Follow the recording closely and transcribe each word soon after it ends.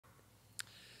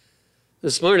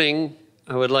This morning,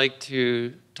 I would like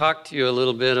to talk to you a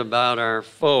little bit about our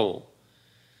foe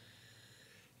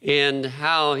and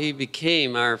how he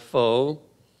became our foe.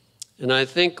 And I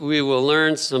think we will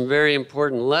learn some very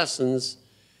important lessons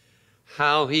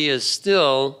how he is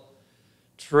still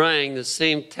trying the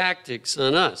same tactics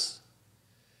on us.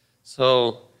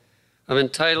 So I've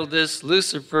entitled this,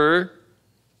 Lucifer,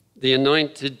 the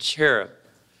Anointed Cherub.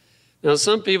 Now,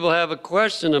 some people have a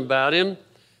question about him.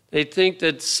 They think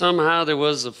that somehow there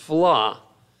was a flaw,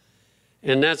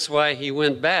 and that's why he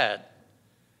went bad.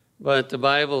 But the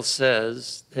Bible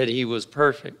says that he was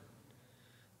perfect.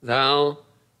 Thou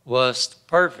wast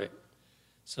perfect.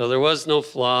 So there was no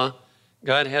flaw.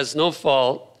 God has no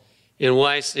fault in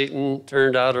why Satan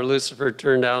turned out, or Lucifer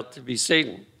turned out to be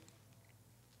Satan.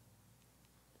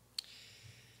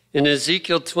 In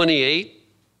Ezekiel 28,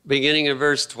 beginning of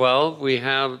verse 12, we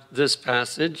have this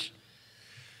passage.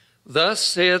 Thus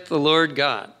saith the Lord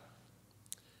God,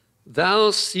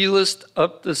 Thou sealest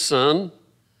up the sun,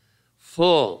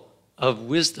 full of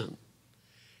wisdom,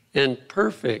 and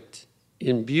perfect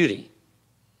in beauty.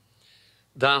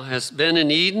 Thou hast been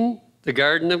in Eden, the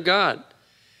garden of God.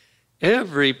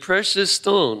 Every precious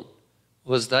stone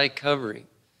was thy covering.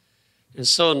 And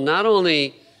so not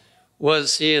only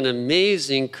was he an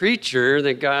amazing creature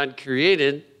that God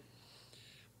created,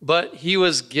 but he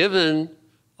was given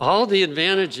all the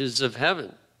advantages of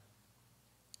heaven.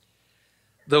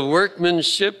 The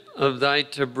workmanship of thy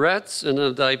tabrets and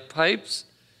of thy pipes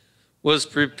was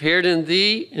prepared in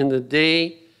thee in the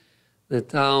day that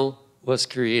thou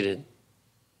wast created.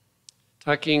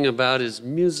 Talking about his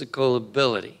musical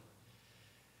ability.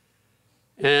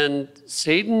 And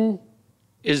Satan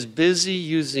is busy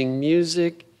using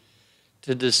music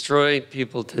to destroy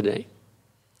people today.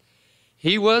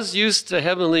 He was used to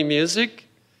heavenly music.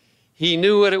 He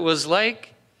knew what it was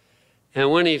like,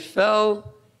 and when he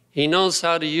fell, he knows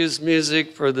how to use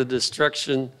music for the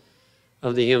destruction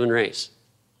of the human race.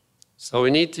 So we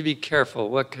need to be careful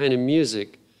what kind of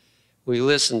music we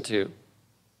listen to.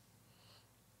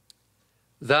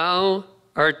 Thou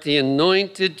art the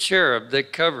anointed cherub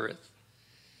that covereth,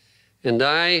 and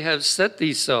I have set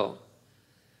thee so.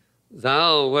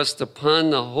 Thou wast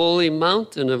upon the holy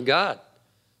mountain of God.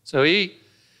 So he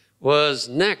was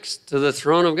next to the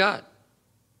throne of God.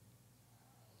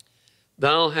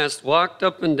 Thou hast walked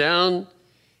up and down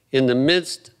in the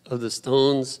midst of the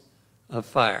stones of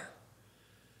fire.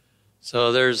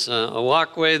 So there's a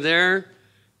walkway there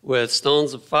with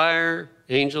stones of fire,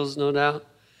 angels no doubt.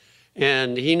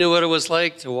 And he knew what it was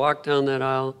like to walk down that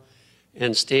aisle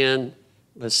and stand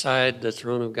beside the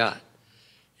throne of God.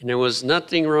 And there was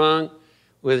nothing wrong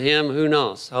with him. Who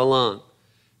knows how long?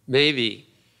 Maybe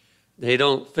they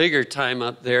don't figure time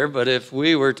up there, but if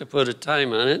we were to put a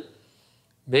time on it,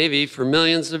 maybe for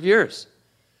millions of years,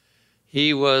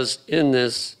 he was in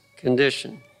this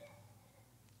condition.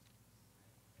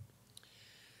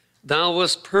 Thou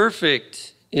wast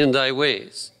perfect in thy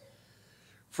ways.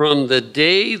 From the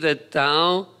day that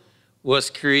thou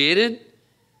wast created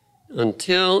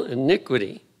until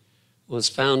iniquity was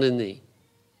found in thee.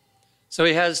 So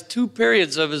he has two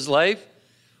periods of his life.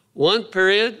 One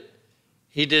period,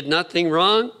 he did nothing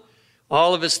wrong.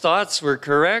 All of his thoughts were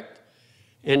correct.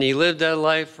 And he lived that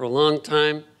life for a long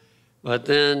time, but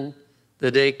then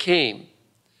the day came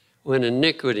when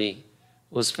iniquity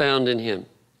was found in him.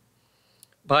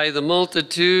 By the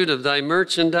multitude of thy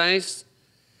merchandise,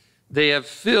 they have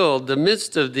filled the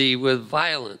midst of thee with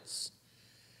violence,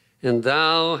 and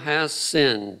thou hast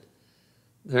sinned.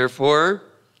 Therefore,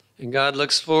 and God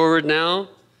looks forward now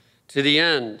to the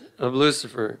end of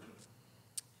Lucifer.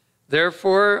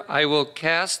 Therefore, I will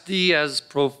cast thee as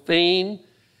profane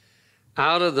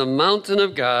out of the mountain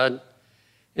of God,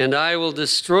 and I will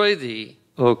destroy thee,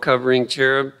 O covering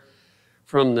cherub,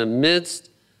 from the midst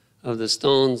of the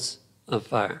stones of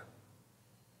fire.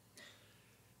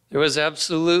 There was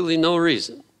absolutely no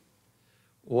reason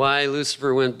why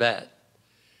Lucifer went bad,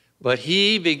 but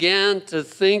he began to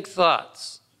think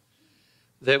thoughts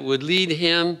that would lead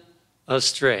him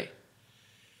astray.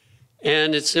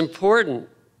 And it's important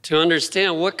to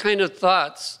understand what kind of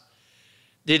thoughts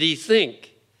did he think,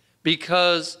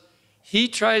 because he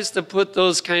tries to put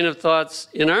those kind of thoughts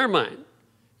in our mind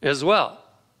as well.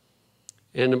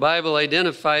 And the Bible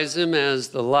identifies him as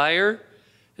the liar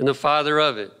and the father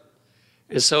of it.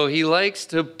 And so he likes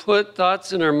to put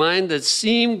thoughts in our mind that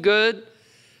seem good,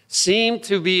 seem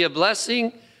to be a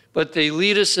blessing, but they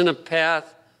lead us in a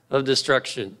path of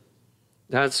destruction.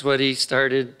 That's what he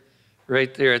started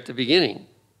right there at the beginning.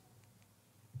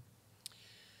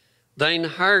 Thine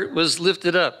heart was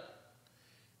lifted up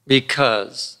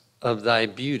because of thy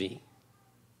beauty.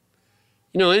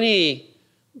 You know, any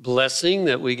blessing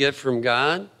that we get from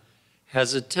God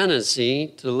has a tendency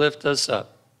to lift us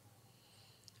up,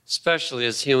 especially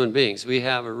as human beings. We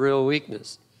have a real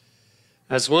weakness.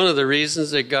 That's one of the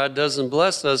reasons that God doesn't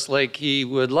bless us like he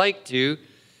would like to,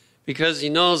 because he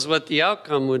knows what the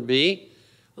outcome would be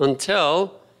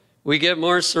until we get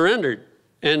more surrendered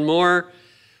and more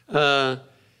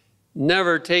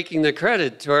never taking the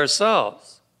credit to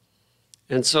ourselves.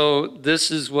 And so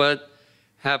this is what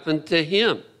happened to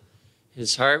him.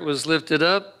 His heart was lifted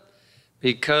up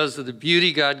because of the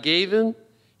beauty God gave him.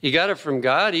 He got it from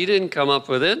God. He didn't come up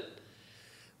with it.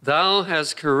 Thou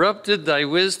hast corrupted thy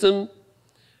wisdom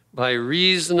by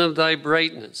reason of thy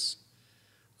brightness.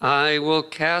 I will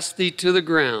cast thee to the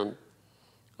ground.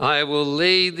 I will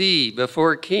lay thee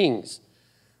before kings,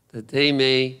 that they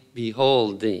may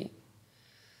behold thee.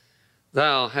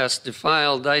 Thou hast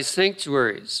defiled thy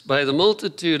sanctuaries by the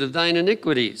multitude of thine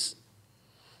iniquities.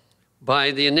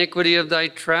 By the iniquity of thy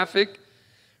traffic,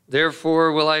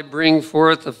 therefore will I bring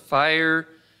forth a fire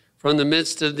from the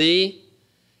midst of thee.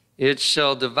 It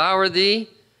shall devour thee,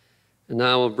 and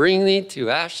I will bring thee to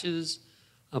ashes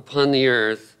upon the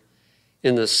earth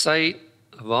in the sight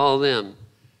of all them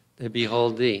that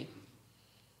behold thee.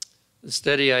 The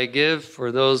study I give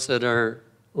for those that are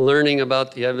learning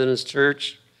about the Adventist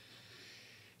Church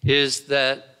is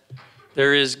that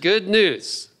there is good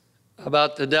news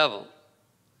about the devil.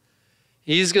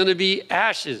 He's going to be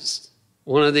ashes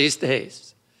one of these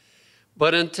days.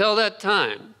 But until that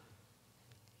time,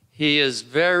 he is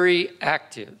very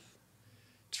active,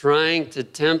 trying to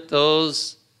tempt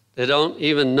those that don't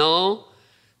even know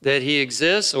that he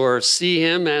exists or see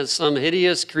him as some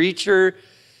hideous creature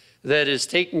that is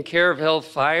taking care of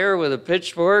hellfire with a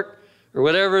pitchfork or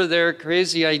whatever their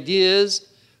crazy idea is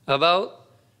about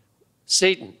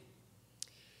Satan.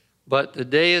 But the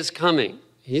day is coming.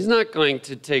 He's not going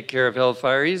to take care of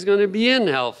hellfire. He's going to be in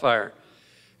hellfire,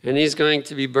 and he's going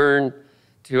to be burned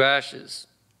to ashes.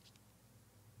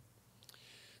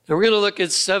 Now we're going to look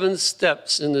at 7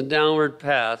 steps in the downward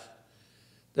path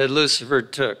that Lucifer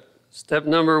took. Step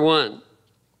number 1.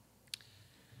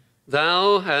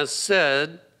 Thou hast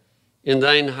said in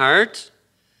thine heart,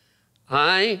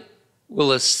 I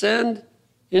will ascend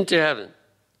into heaven.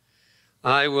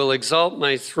 I will exalt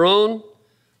my throne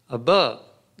above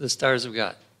the stars of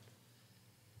God.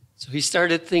 So he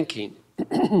started thinking,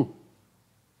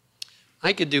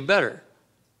 I could do better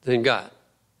than God.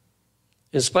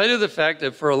 In spite of the fact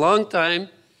that for a long time,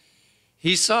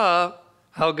 he saw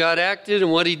how God acted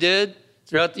and what he did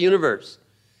throughout the universe.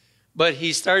 But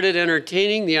he started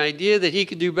entertaining the idea that he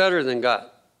could do better than God.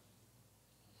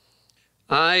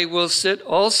 I will sit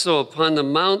also upon the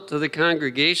mount of the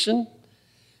congregation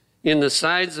in the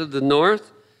sides of the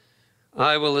north.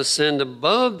 I will ascend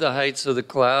above the heights of the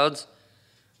clouds.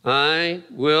 I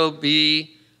will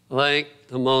be like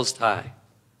the Most High.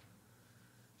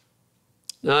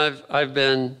 Now, I've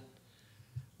been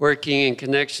working in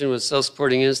connection with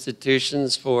self-supporting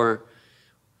institutions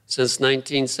since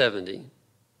 1970.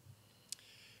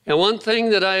 And one thing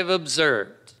that I've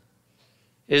observed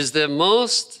is that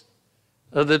most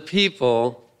of the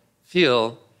people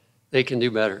feel they can do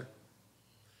better.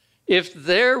 If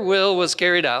their will was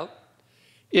carried out,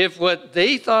 if what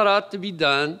they thought ought to be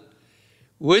done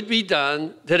would be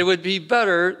done, that it would be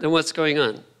better than what's going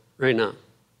on right now.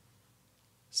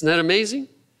 Isn't that amazing?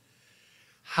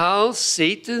 How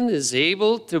Satan is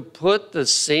able to put the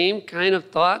same kind of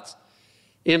thoughts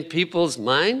in people's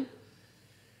mind?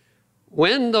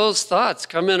 When those thoughts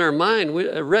come in our mind,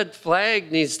 a red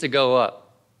flag needs to go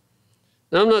up.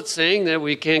 Now, I'm not saying that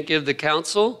we can't give the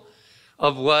counsel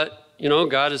of what,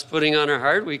 God is putting on our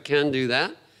heart. We can do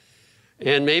that.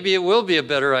 And maybe it will be a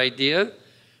better idea.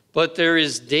 But there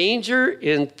is danger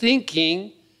in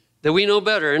thinking that we know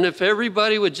better. And if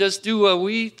everybody would just do what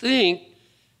we think,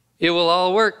 it will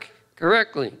all work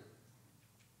correctly.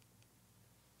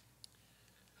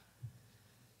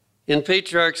 In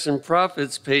Patriarchs and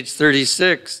Prophets, page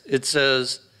 36, it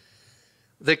says,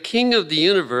 the King of the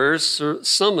universe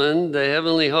summoned the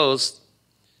heavenly host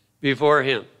before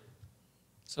him.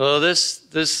 So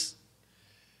this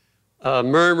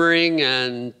murmuring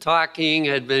and talking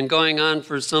had been going on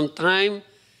for some time,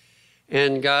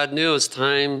 and God knew it was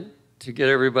time to get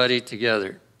everybody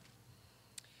together.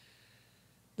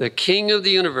 The King of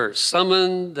the universe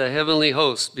summoned the heavenly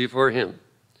host before him,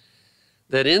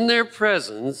 that in their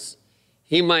presence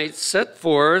he might set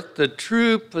forth the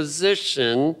true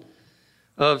position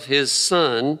of his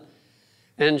Son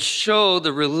and show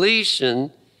the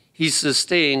relation he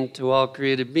sustained to all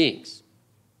created beings.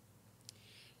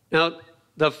 Now,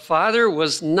 the Father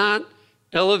was not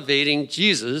elevating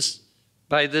Jesus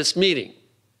by this meeting.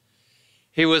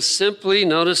 He was simply,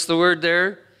 notice the word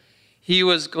there, he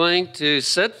was going to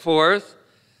set forth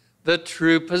the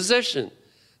true position,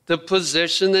 the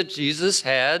position that Jesus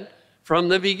had from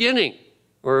the beginning,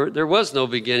 or there was no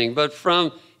beginning, but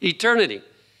from eternity,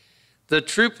 the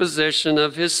true position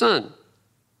of his Son.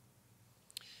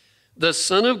 The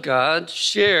Son of God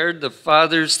shared the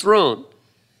Father's throne,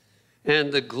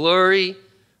 and the glory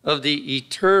of the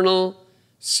eternal,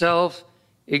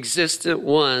 self-existent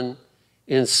one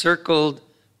encircled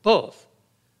both.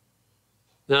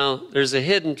 Now, there's a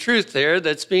hidden truth there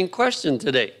that's being questioned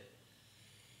today.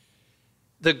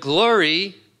 The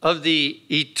glory of the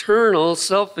eternal,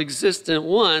 self-existent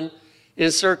one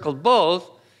encircled both,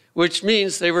 which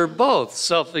means they were both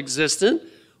self-existent,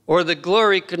 or the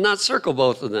glory could not circle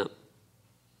both of them.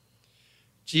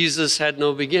 Jesus had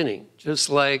no beginning, just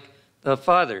like the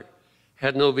Father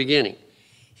had no beginning.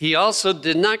 He also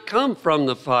did not come from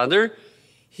the Father.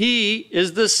 He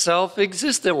is the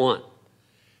self-existent one.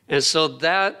 And so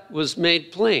that was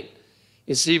made plain.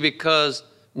 You see, because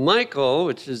Michael,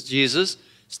 which is Jesus,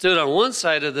 stood on one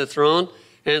side of the throne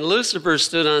and Lucifer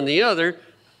stood on the other,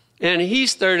 and he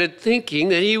started thinking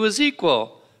that he was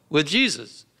equal with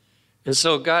Jesus. And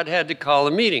so God had to call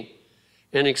a meeting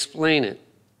and explain it.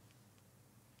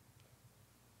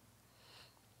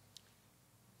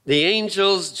 The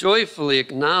angels joyfully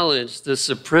acknowledged the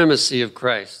supremacy of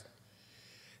Christ,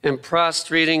 and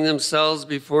prostrating themselves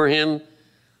before him,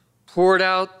 poured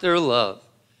out their love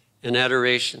and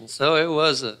adoration. So it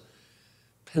was a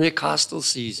Pentecostal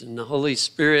season. The Holy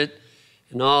Spirit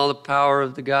and all the power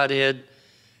of the Godhead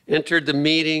entered the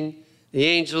meeting. The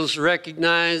angels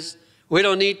recognized we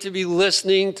don't need to be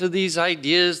listening to these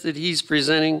ideas that he's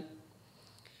presenting.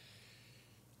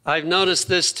 I've noticed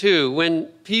this too. When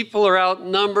people are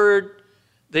outnumbered,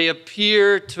 they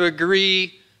appear to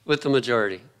agree with the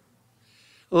majority.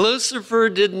 Lucifer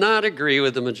did not agree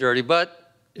with the majority,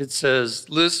 but it says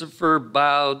Lucifer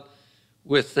bowed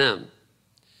with them.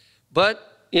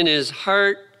 But in his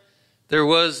heart, there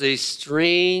was a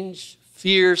strange,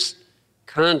 fierce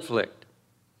conflict.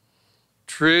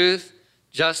 Truth,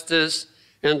 justice,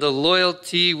 and the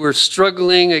loyalty were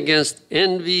struggling against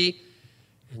envy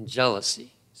and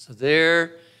jealousy. So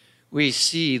there we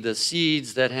see the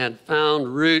seeds that had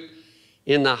found root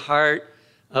in the heart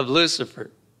of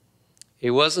Lucifer. He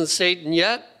wasn't Satan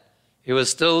yet. He was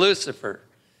still Lucifer.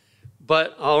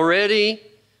 But already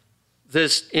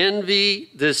this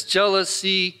envy, this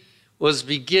jealousy was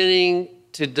beginning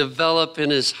to develop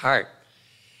in his heart.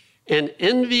 And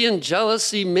envy and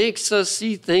jealousy makes us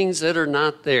see things that are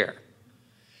not there.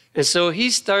 And so he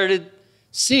started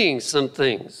seeing some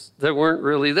things that weren't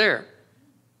really there.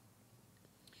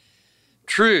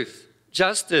 Truth,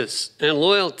 justice, and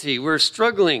loyalty were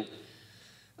struggling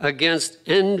against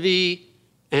envy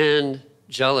and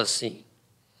jealousy.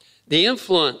 The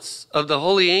influence of the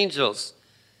holy angels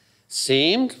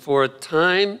seemed for a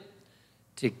time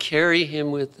to carry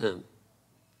him with them.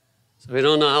 So we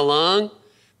don't know how long,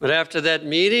 but after that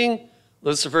meeting,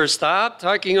 Lucifer stopped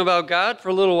talking about God for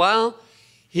a little while.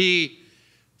 He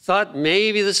thought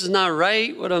maybe this is not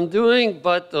right, what I'm doing,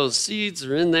 but those seeds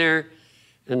are in there,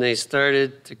 and they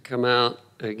started to come out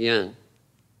again.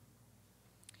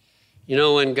 You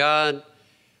know, when God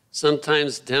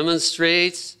sometimes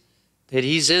demonstrates that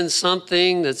he's in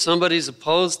something that somebody's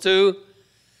opposed to,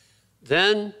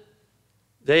 then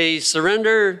they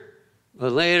surrender,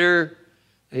 but later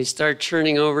they start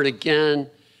churning over it again,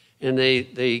 and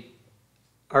they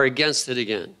are against it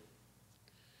again.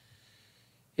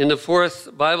 In the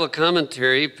fourth Bible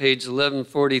commentary, page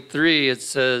 1143, it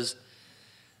says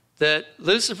that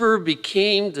Lucifer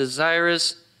became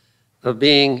desirous of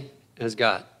being as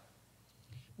God.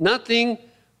 Nothing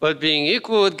but being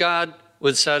equal with God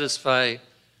would satisfy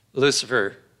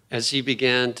Lucifer as he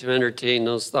began to entertain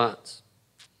those thoughts.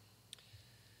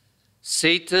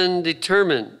 Satan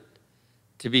determined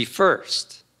to be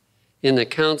first in the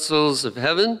councils of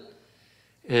heaven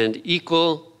and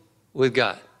equal with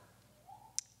God.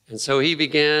 And so he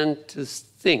began to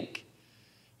think.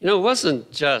 You know, it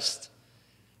wasn't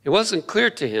clear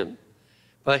to him,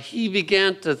 but he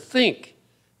began to think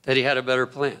that he had a better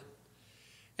plan.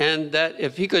 And that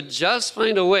if he could just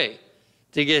find a way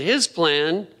to get his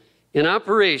plan in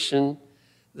operation,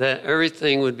 that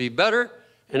everything would be better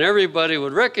and everybody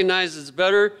would recognize it's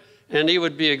better and he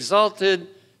would be exalted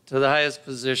to the highest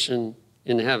position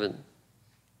in heaven.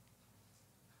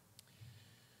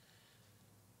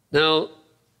 Now,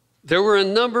 there were a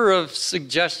number of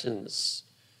suggestions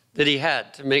that he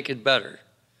had to make it better.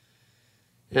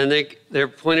 And they're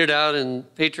pointed out in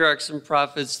Patriarchs and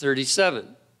Prophets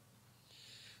 37.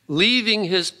 leaving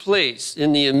his place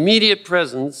in the immediate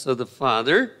presence of the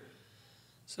Father.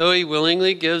 So he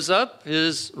willingly gives up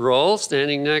his role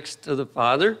standing next to the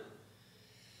Father.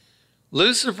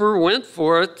 Lucifer went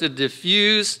forth to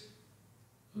diffuse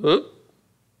the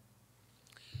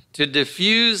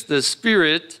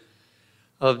spirit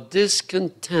of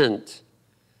discontent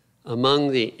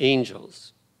among the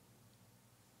angels.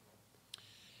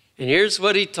 And here's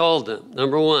what he told them.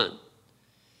 Number one,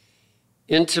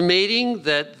 intimating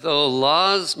that though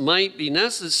laws might be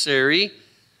necessary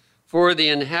for the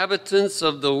inhabitants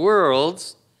of the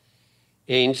worlds,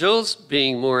 angels,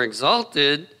 being more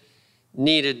exalted,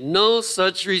 needed no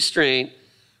such restraint,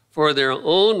 for their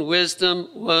own wisdom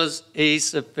was a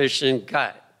sufficient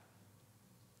guide.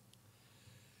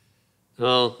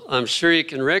 Now, I'm sure you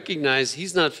can recognize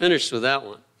he's not finished with that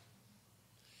one.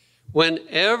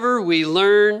 Whenever we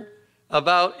learn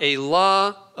about a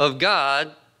law of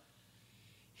God,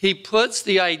 he puts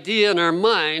the idea in our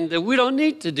mind that we don't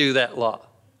need to do that law.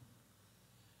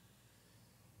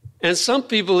 And some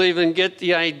people even get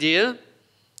the idea,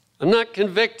 I'm not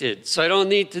convicted, so I don't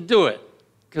need to do it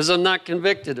because I'm not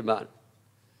convicted about it.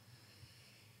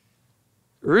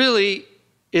 Really,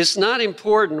 it's not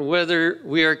important whether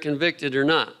we are convicted or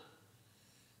not.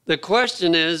 The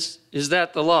question is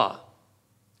that the law?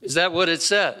 Is that what it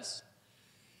says?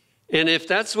 And if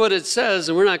that's what it says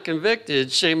and we're not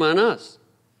convicted, shame on us.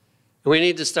 And we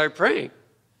need to start praying.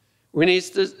 We need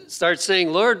to start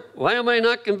saying, Lord, why am I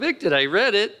not convicted? I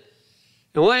read it.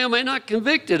 And why am I not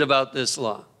convicted about this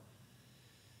law?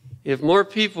 If more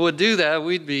people would do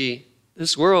that,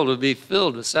 this world would be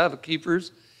filled with Sabbath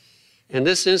keepers. And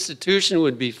this institution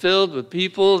would be filled with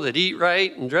people that eat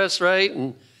right and dress right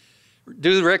and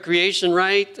do the recreation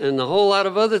right and a whole lot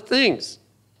of other things.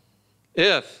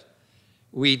 If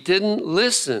we didn't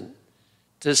listen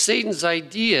to Satan's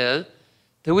idea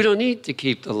that we don't need to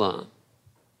keep the law.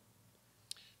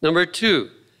 Number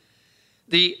two,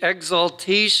 the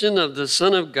exaltation of the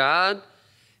Son of God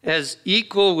as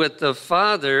equal with the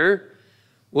Father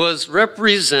was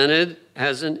represented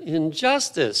as an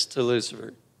injustice to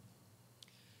Lucifer.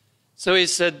 So he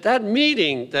said, that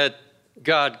meeting that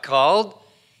God called,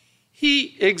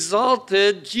 he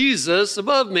exalted Jesus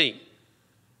above me.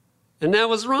 And that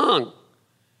was wrong.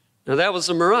 Now that was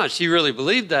a mirage. He really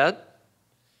believed that,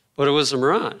 but it was a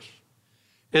mirage.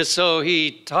 And so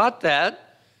he taught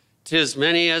that to as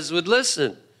many as would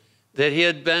listen, that he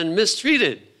had been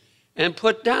mistreated and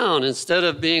put down instead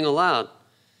of being allowed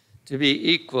to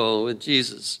be equal with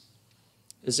Jesus.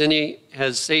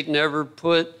 Has Satan ever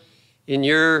put in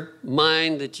your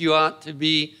mind that you ought to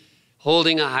be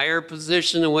holding a higher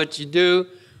position in what you do,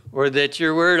 or that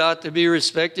your word ought to be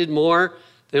respected more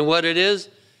than what it is?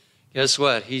 Guess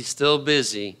what? He's still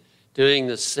busy doing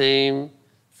the same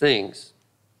things.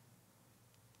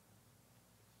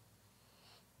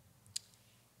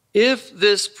 If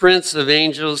this prince of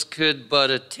angels could but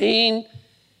attain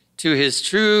to his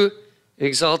true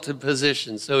exalted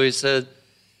position. So he said,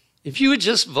 if you would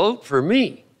just vote for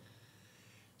me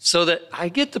so that I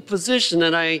get the position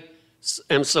that I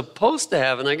am supposed to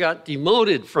have and I got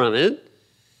demoted from it,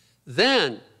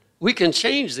 then we can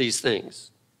change these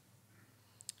things.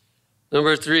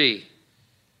 Number three,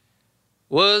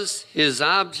 was his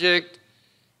object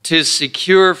to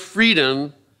secure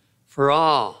freedom for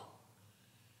all.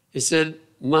 He said,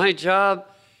 my job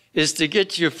is to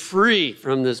get you free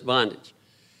from this bondage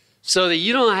so that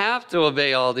you don't have to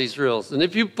obey all these rules. And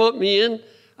if you put me in,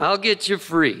 I'll get you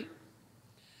free.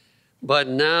 But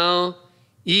now,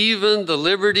 even the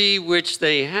liberty which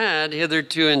they had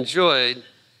hitherto enjoyed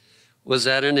was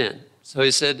at an end. So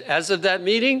he said, as of that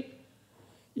meeting,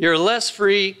 you're less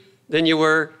free than you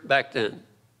were back then.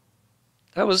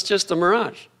 That was just a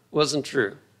mirage. It wasn't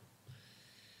true.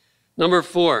 Number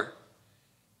four,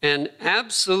 an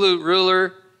absolute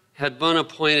ruler had been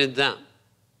appointed them.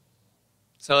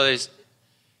 So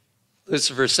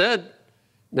Lucifer said,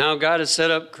 now God has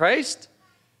set up Christ,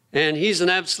 and he's an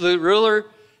absolute ruler,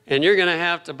 and you're going to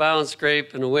have to bow and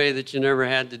scrape in a way that you never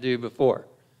had to do before.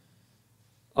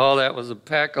 All that was a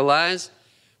pack of lies,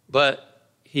 but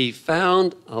he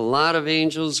found a lot of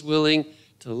angels willing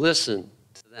to listen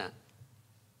to that.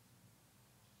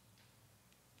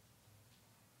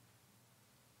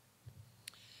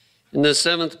 In the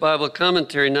Seventh Bible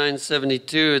Commentary,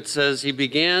 972, it says, he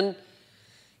began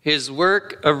his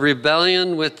work of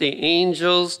rebellion with the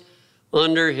angels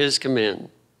under his command,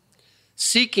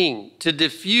 seeking to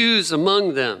diffuse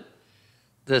among them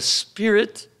the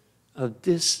spirit of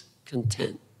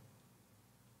discontent.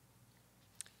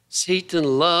 Satan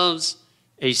loves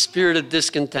a spirit of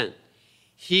discontent.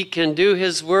 He can do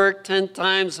his work 10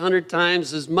 times, 100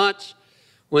 times as much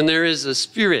when there is a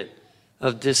spirit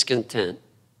of discontent.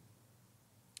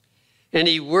 And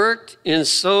he worked in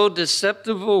so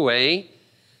deceptive a way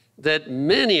that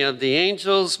many of the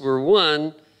angels were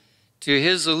won to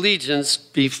his allegiance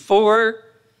before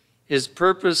his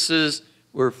purposes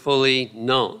were fully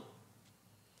known.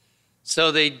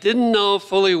 So they didn't know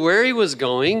fully where he was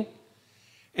going,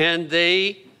 and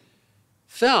they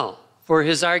fell for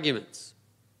his arguments.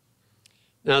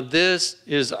 Now, this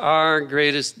is our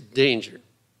greatest danger.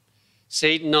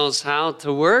 Satan knows how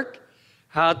to work,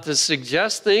 how to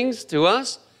suggest things to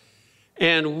us,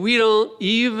 and we don't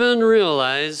even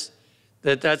realize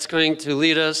that that's going to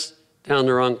lead us down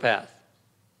the wrong path.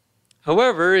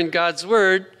 However, in God's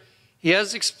word, he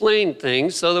has explained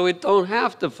things so that we don't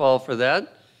have to fall for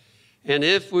that. And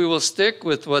if we will stick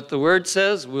with what the word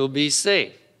says, we'll be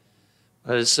safe.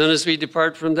 But as soon as we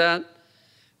depart from that,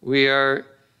 we are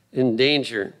in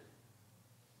danger.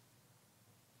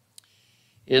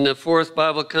 In the fourth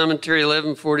Bible commentary,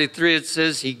 1143, it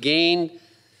says, he gained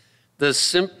the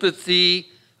sympathy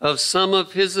of some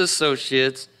of his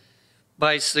associates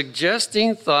by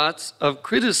suggesting thoughts of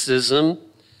criticism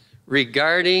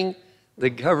regarding the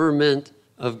government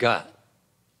of God.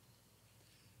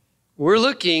 We're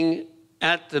looking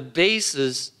at the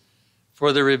basis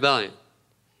for the rebellion.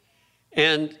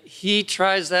 And he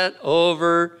tries that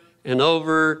over and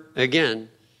over again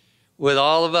with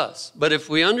all of us. But if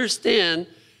we understand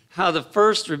how the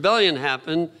first rebellion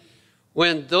happened,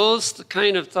 when those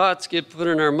kind of thoughts get put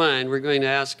in our mind, we're going to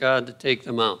ask God to take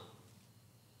them out.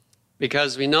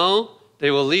 Because we know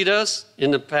they will lead us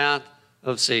in the path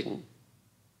of Satan.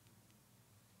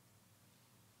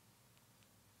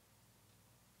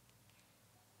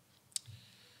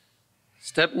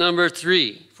 Step number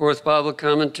 3, fourth Bible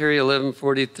commentary,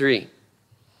 1143.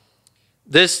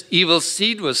 This evil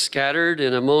seed was scattered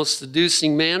in a most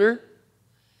seducing manner,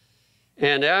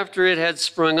 and after it had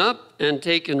sprung up and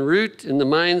taken root in the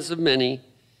minds of many,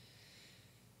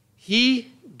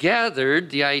 he gathered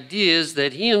the ideas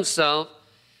that he himself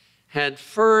had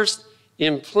first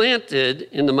implanted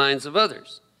in the minds of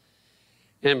others,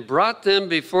 and brought them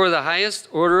before the highest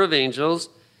order of angels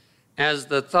as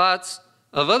the thoughts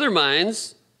of other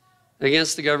minds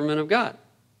against the government of God.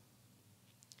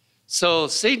 So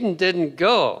Satan didn't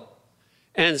go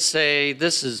and say,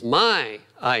 this is my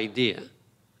idea.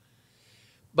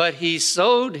 But he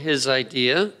sowed his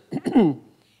idea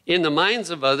in the minds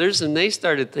of others, and they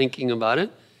started thinking about it.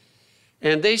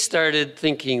 And they started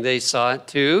thinking they saw it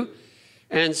too.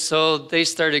 And so they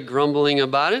started grumbling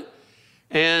about it.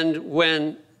 And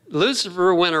when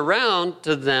Lucifer went around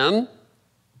to them,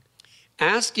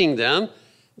 asking them,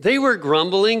 they were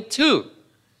grumbling too.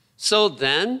 So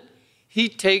then he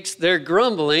takes their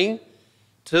grumbling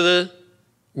to the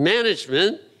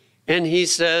management and he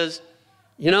says,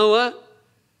 you know what?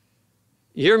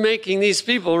 You're making these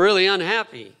people really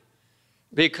unhappy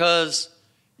because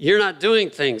you're not doing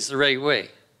things the right way.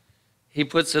 He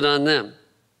puts it on them.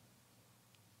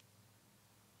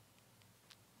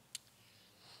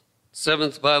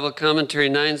 Seventh Bible commentary,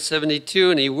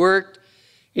 972, and he worked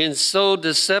in so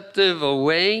deceptive a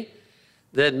way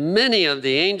that many of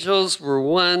the angels were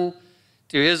won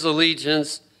to his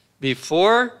allegiance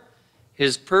before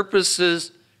his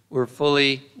purposes were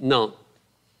fully known.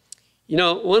 You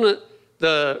know, one of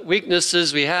the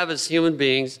weaknesses we have as human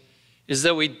beings is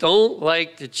that we don't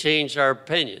like to change our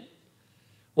opinion.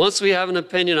 Once we have an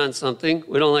opinion on something,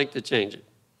 we don't like to change it.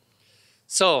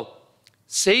 So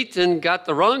Satan got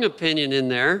the wrong opinion in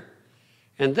there,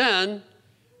 and then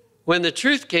when the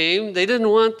truth came, they didn't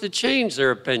want to change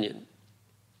their opinion.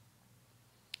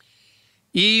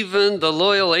 Even the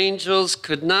loyal angels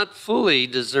could not fully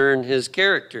discern his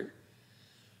character,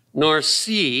 nor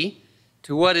see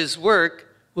to what his work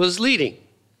was leading.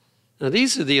 Now,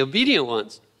 these are the obedient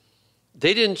ones.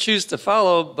 They didn't choose to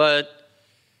follow, but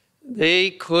they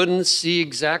couldn't see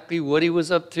exactly what he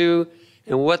was up to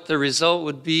and what the result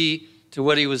would be to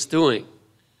what he was doing.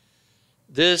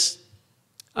 This,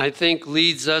 I think,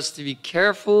 leads us to be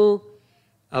careful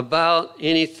about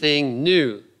anything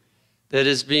new that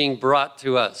is being brought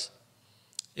to us.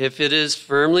 If it is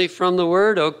firmly from the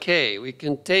Word, okay, we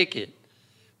can take it.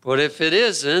 But if it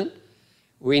isn't,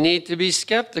 we need to be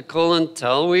skeptical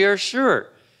until we are sure.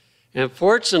 And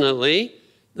fortunately,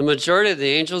 the majority of the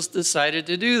angels decided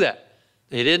to do that.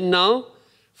 They didn't know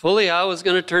fully how it was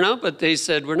going to turn out, but they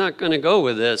said, we're not going to go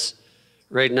with this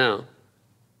right now.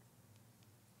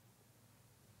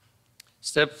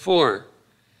 Step 4.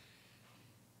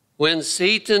 When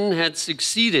Satan had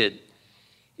succeeded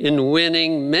in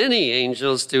winning many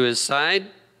angels to his side,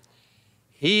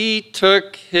 he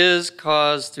took his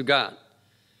cause to God,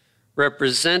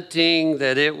 representing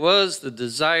that it was the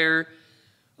desire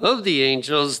of the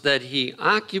angels that he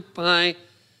occupy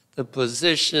the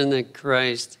position that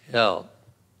Christ held.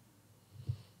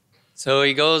 So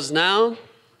he goes now,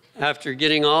 after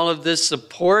getting all of this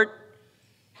support.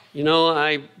 You know,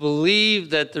 I believe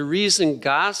that the reason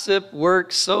gossip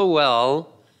works so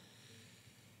well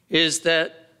is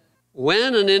that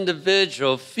when an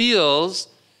individual feels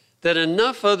that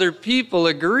enough other people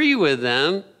agree with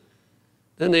them,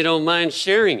 then they don't mind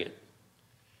sharing it.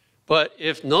 But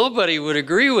if nobody would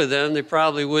agree with them, they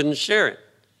probably wouldn't share it.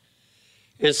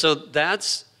 And so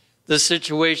that's the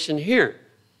situation here,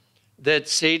 that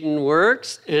Satan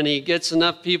works and he gets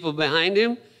enough people behind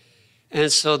him.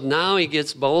 And so now he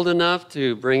gets bold enough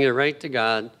to bring it right to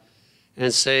God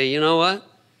and say, you know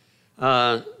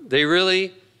what? They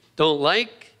really don't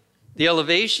like the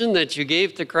elevation that you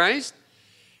gave to Christ,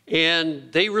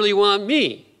 and they really want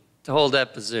me to hold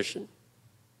that position.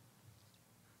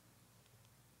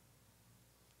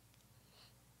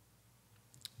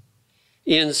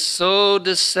 In so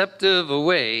deceptive a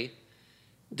way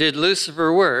did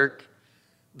Lucifer work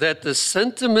that the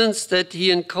sentiments that he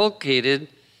inculcated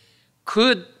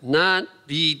could not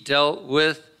be dealt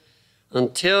with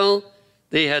until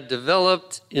they had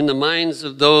developed in the minds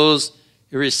of those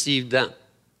who received them.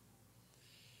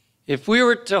 If we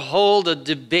were to hold a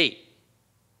debate,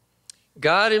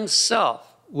 God himself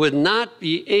would not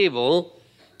be able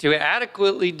to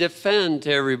adequately defend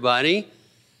to everybody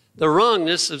the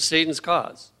wrongness of Satan's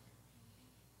cause.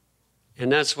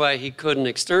 And that's why he couldn't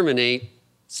exterminate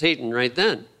Satan right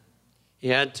then. He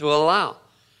had to allow.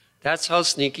 That's how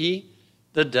sneaky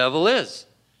the devil is.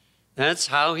 That's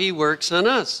how he works on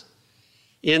us,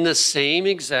 in the same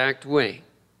exact way.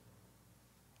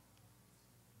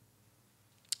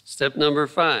 Step number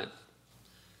 5.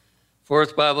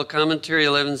 Fourth Bible Commentary,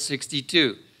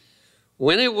 1162.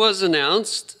 When it was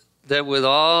announced that with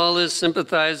all his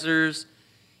sympathizers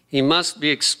he must be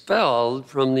expelled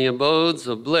from the abodes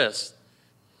of bliss,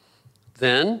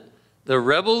 then the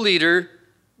rebel leader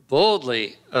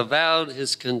boldly avowed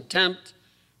his contempt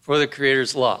for the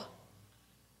Creator's law.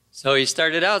 So he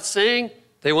started out saying,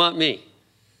 they want me.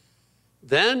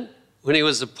 Then, when he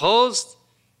was opposed,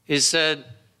 he said,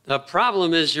 the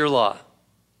problem is your law.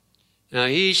 Now,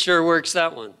 he sure works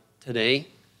that one today.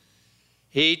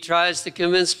 He tries to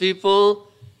convince people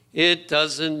it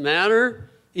doesn't matter,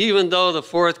 even though the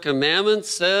fourth commandment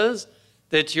says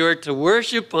that you're to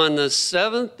worship on the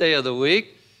seventh day of the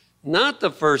week, not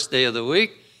the first day of the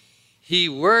week. He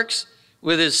works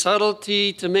with his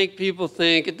subtlety to make people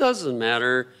think it doesn't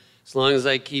matter. As long as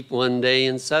I keep one day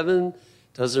in 7, it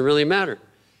doesn't really matter.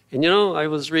 And you know, I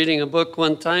was reading a book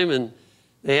one time and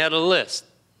they had a list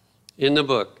in the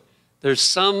book. There's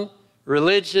some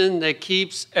religion that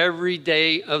keeps every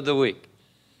day of the week.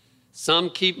 Some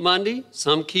keep Monday,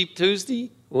 some keep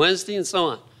Tuesday, Wednesday, and so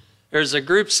on. There's a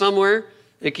group somewhere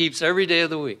that keeps every day of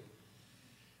the week.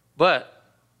 But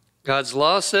God's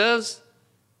law says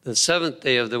the 7th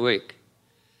day of the week.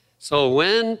 So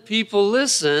when people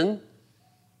listen,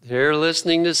 they're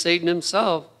listening to Satan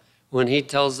himself when he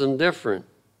tells them different.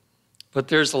 But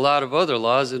there's a lot of other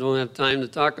laws. I don't have time to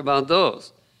talk about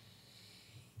those.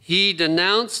 He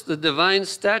denounced the divine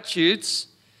statutes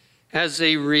as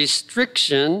a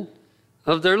restriction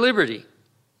of their liberty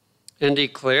and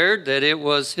declared that it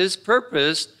was his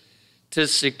purpose to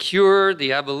secure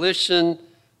the abolition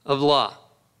of law.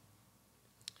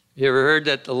 You ever heard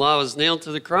that the law was nailed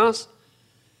to the cross?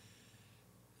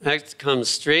 That comes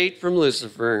straight from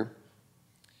Lucifer.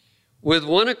 With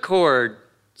one accord,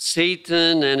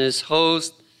 Satan and his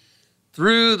host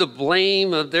threw the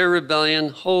blame of their rebellion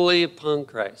wholly upon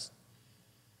Christ.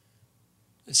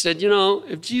 I said, you know,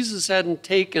 if Jesus hadn't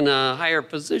taken a higher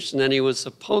position than he was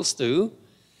supposed to,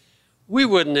 we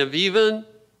wouldn't have even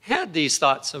had these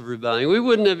thoughts of rebellion. We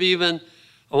wouldn't have even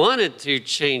wanted to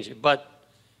change it, but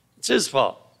it's his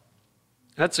fault.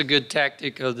 That's a good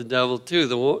tactic of the devil too.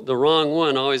 The wrong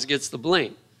one always gets the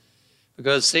blame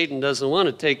because Satan doesn't want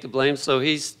to take the blame, so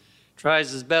he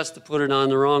tries his best to put it on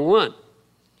the wrong one.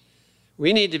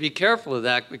 We need to be careful of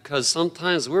that because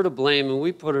sometimes we're to blame and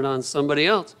we put it on somebody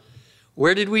else.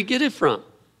 Where did we get it from?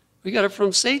 We got it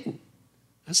from Satan.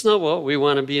 That's not what we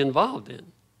want to be involved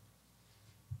in.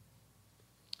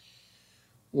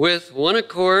 With one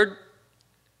accord,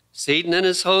 Satan and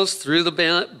his host threw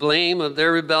the blame of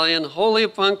their rebellion wholly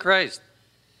upon Christ,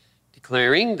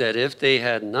 declaring that if they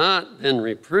had not been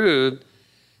reproved,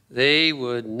 they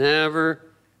would never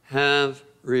have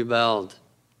rebelled.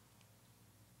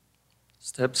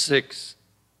 Step 6.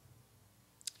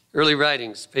 Early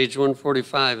Writings, page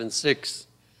 145 and 6.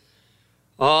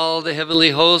 all the heavenly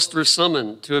hosts were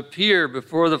summoned to appear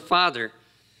before the Father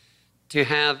to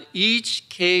have each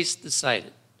case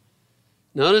decided.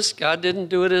 Notice God didn't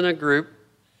do it in a group.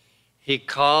 He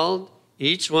called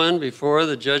each one before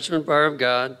the judgment bar of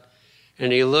God,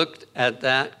 and he looked at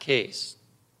that case.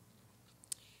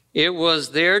 It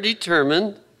was there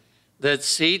determined that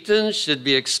Satan should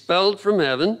be expelled from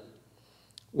heaven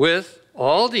with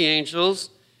all the angels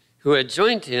who had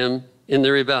joined him in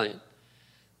the rebellion.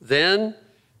 Then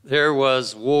there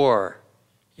was war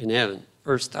in heaven.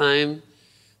 First time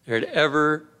there had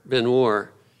ever been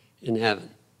war in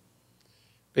heaven.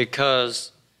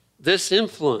 Because this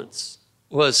influence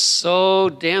was so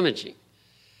damaging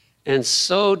and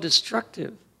so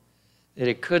destructive that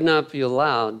it could not be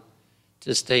allowed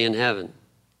to stay in heaven.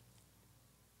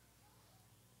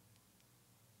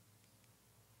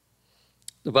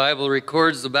 The Bible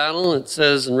records the battle. It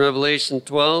says in Revelation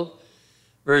 12,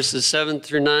 verses 7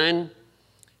 through 9,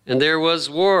 and there was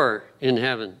war in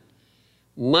heaven.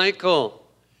 Michael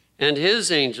and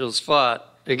his angels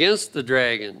fought against the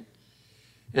dragon,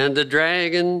 and the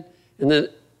dragon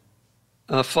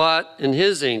fought and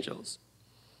his angels,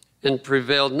 and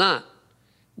prevailed not.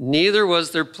 Neither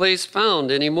was their place found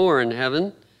any more in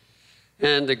heaven.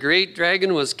 And the great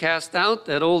dragon was cast out,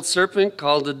 that old serpent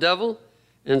called the devil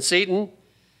and Satan,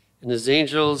 and his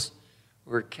angels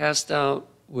were cast out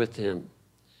with him.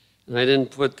 And I didn't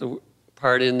put the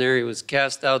part in there. He was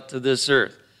cast out to this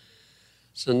earth.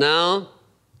 So now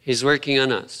he's working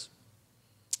on us.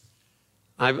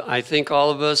 I think all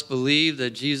of us believe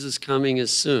that Jesus' coming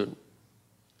is soon.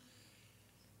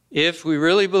 If we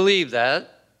really believe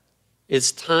that,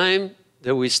 it's time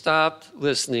that we stopped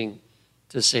listening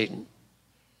to Satan.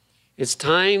 It's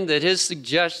time that his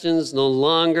suggestions no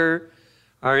longer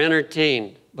are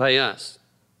entertained by us.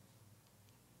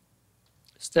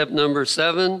 Step number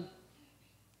 7,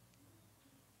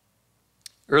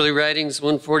 Early Writings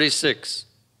 146.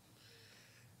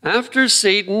 After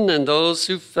Satan and those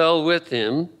who fell with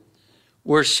him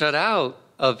were shut out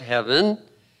of heaven,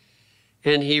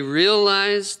 and he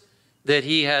realized that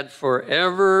he had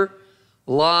forever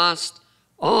lost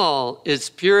all its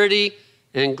purity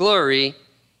and glory,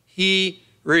 he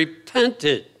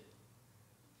repented.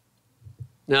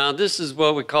 Now, this is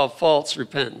what we call false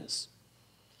repentance.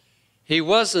 He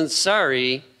wasn't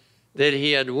sorry that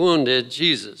he had wounded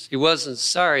Jesus. He wasn't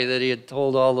sorry that he had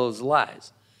told all those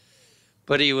lies.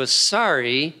 But he was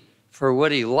sorry for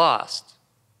what he lost.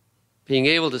 Being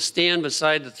able to stand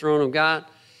beside the throne of God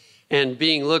and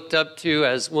being looked up to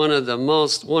as one of the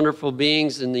most wonderful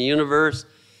beings in the universe.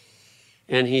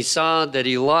 And he saw that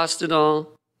he lost it all.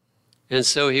 And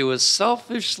so he was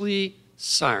selfishly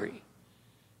sorry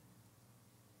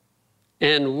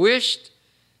and wished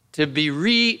to be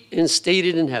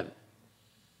reinstated in heaven.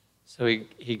 So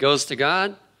he goes to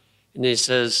God and he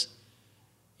says,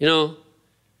 you know,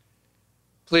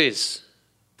 please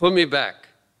put me back.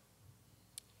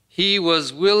 He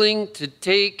was willing to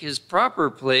take his proper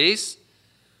place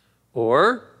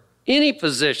or any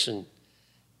position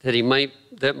that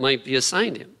might be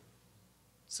assigned him.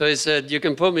 So he said, you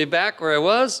can put me back where I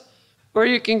was, or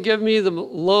you can give me the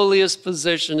lowliest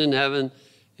position in heaven.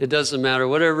 It doesn't matter.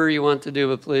 Whatever you want to do,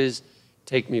 but please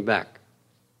take me back.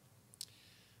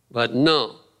 But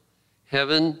no,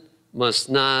 heaven must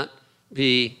not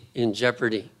be in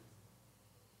jeopardy.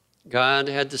 God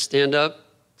had to stand up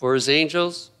for his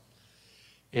angels,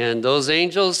 and those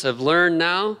angels have learned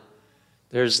now.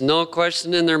 There's no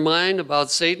question in their mind about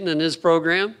Satan and his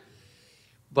program,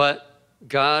 but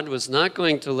God was not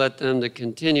going to let them to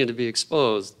continue to be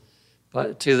exposed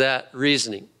to that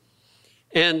reasoning.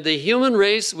 And the human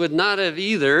race would not have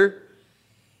either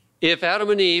if Adam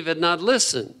and Eve had not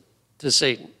listened to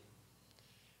Satan.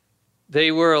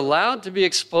 They were allowed to be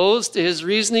exposed to his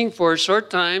reasoning for a short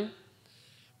time,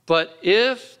 but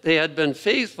if they had been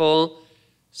faithful,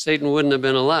 Satan wouldn't have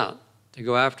been allowed to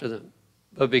go after them.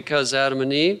 But because Adam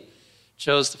and Eve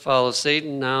chose to follow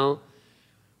Satan, now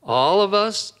all of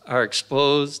us are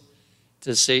exposed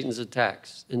to Satan's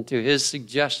attacks and to his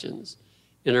suggestions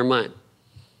in our mind.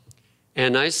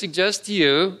 And I suggest to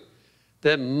you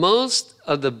that most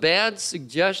of the bad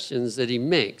suggestions that he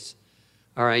makes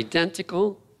are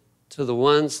identical to the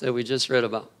ones that we just read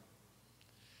about.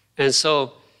 And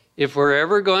so if we're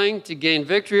ever going to gain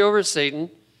victory over Satan,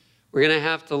 we're going to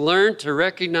have to learn to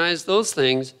recognize those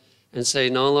things and say,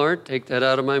 no, Lord, take that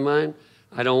out of my mind.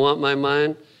 I don't want my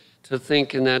mind to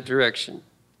think in that direction.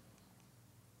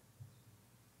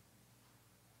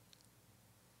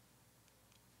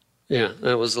 Yeah,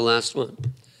 that was the last one.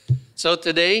 So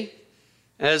today,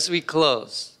 as we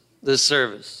close this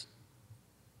service,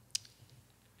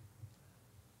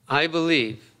 I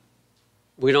believe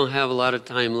we don't have a lot of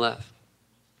time left.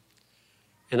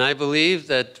 And I believe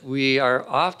that we are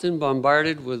often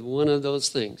bombarded with one of those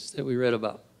things that we read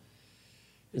about.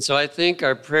 And so I think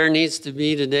our prayer needs to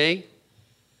be today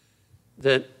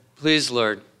that, please,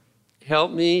 Lord,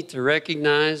 help me to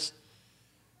recognize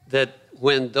that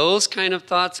when those kind of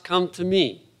thoughts come to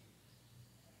me,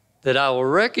 that I will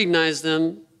recognize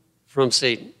them from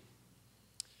Satan.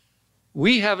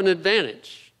 We have an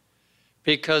advantage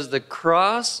because the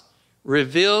cross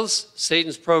reveals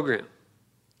Satan's program.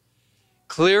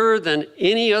 Clearer than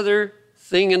any other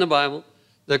thing in the Bible,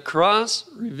 the cross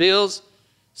reveals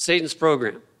Satan's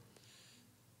program.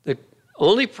 The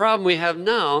only problem we have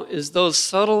now is those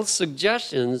subtle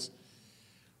suggestions.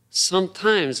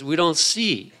 Sometimes we don't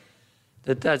see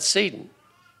that that's Satan,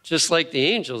 just like the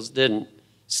angels didn't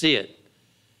see it.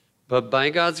 But by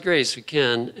God's grace, we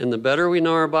can. And the better we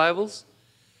know our Bibles,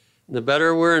 the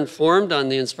better we're informed on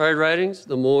the inspired writings,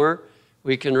 the more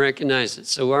we can recognize it.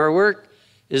 So our work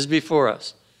is before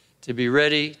us to be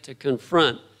ready to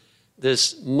confront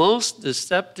this most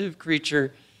deceptive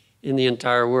creature in the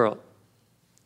entire world.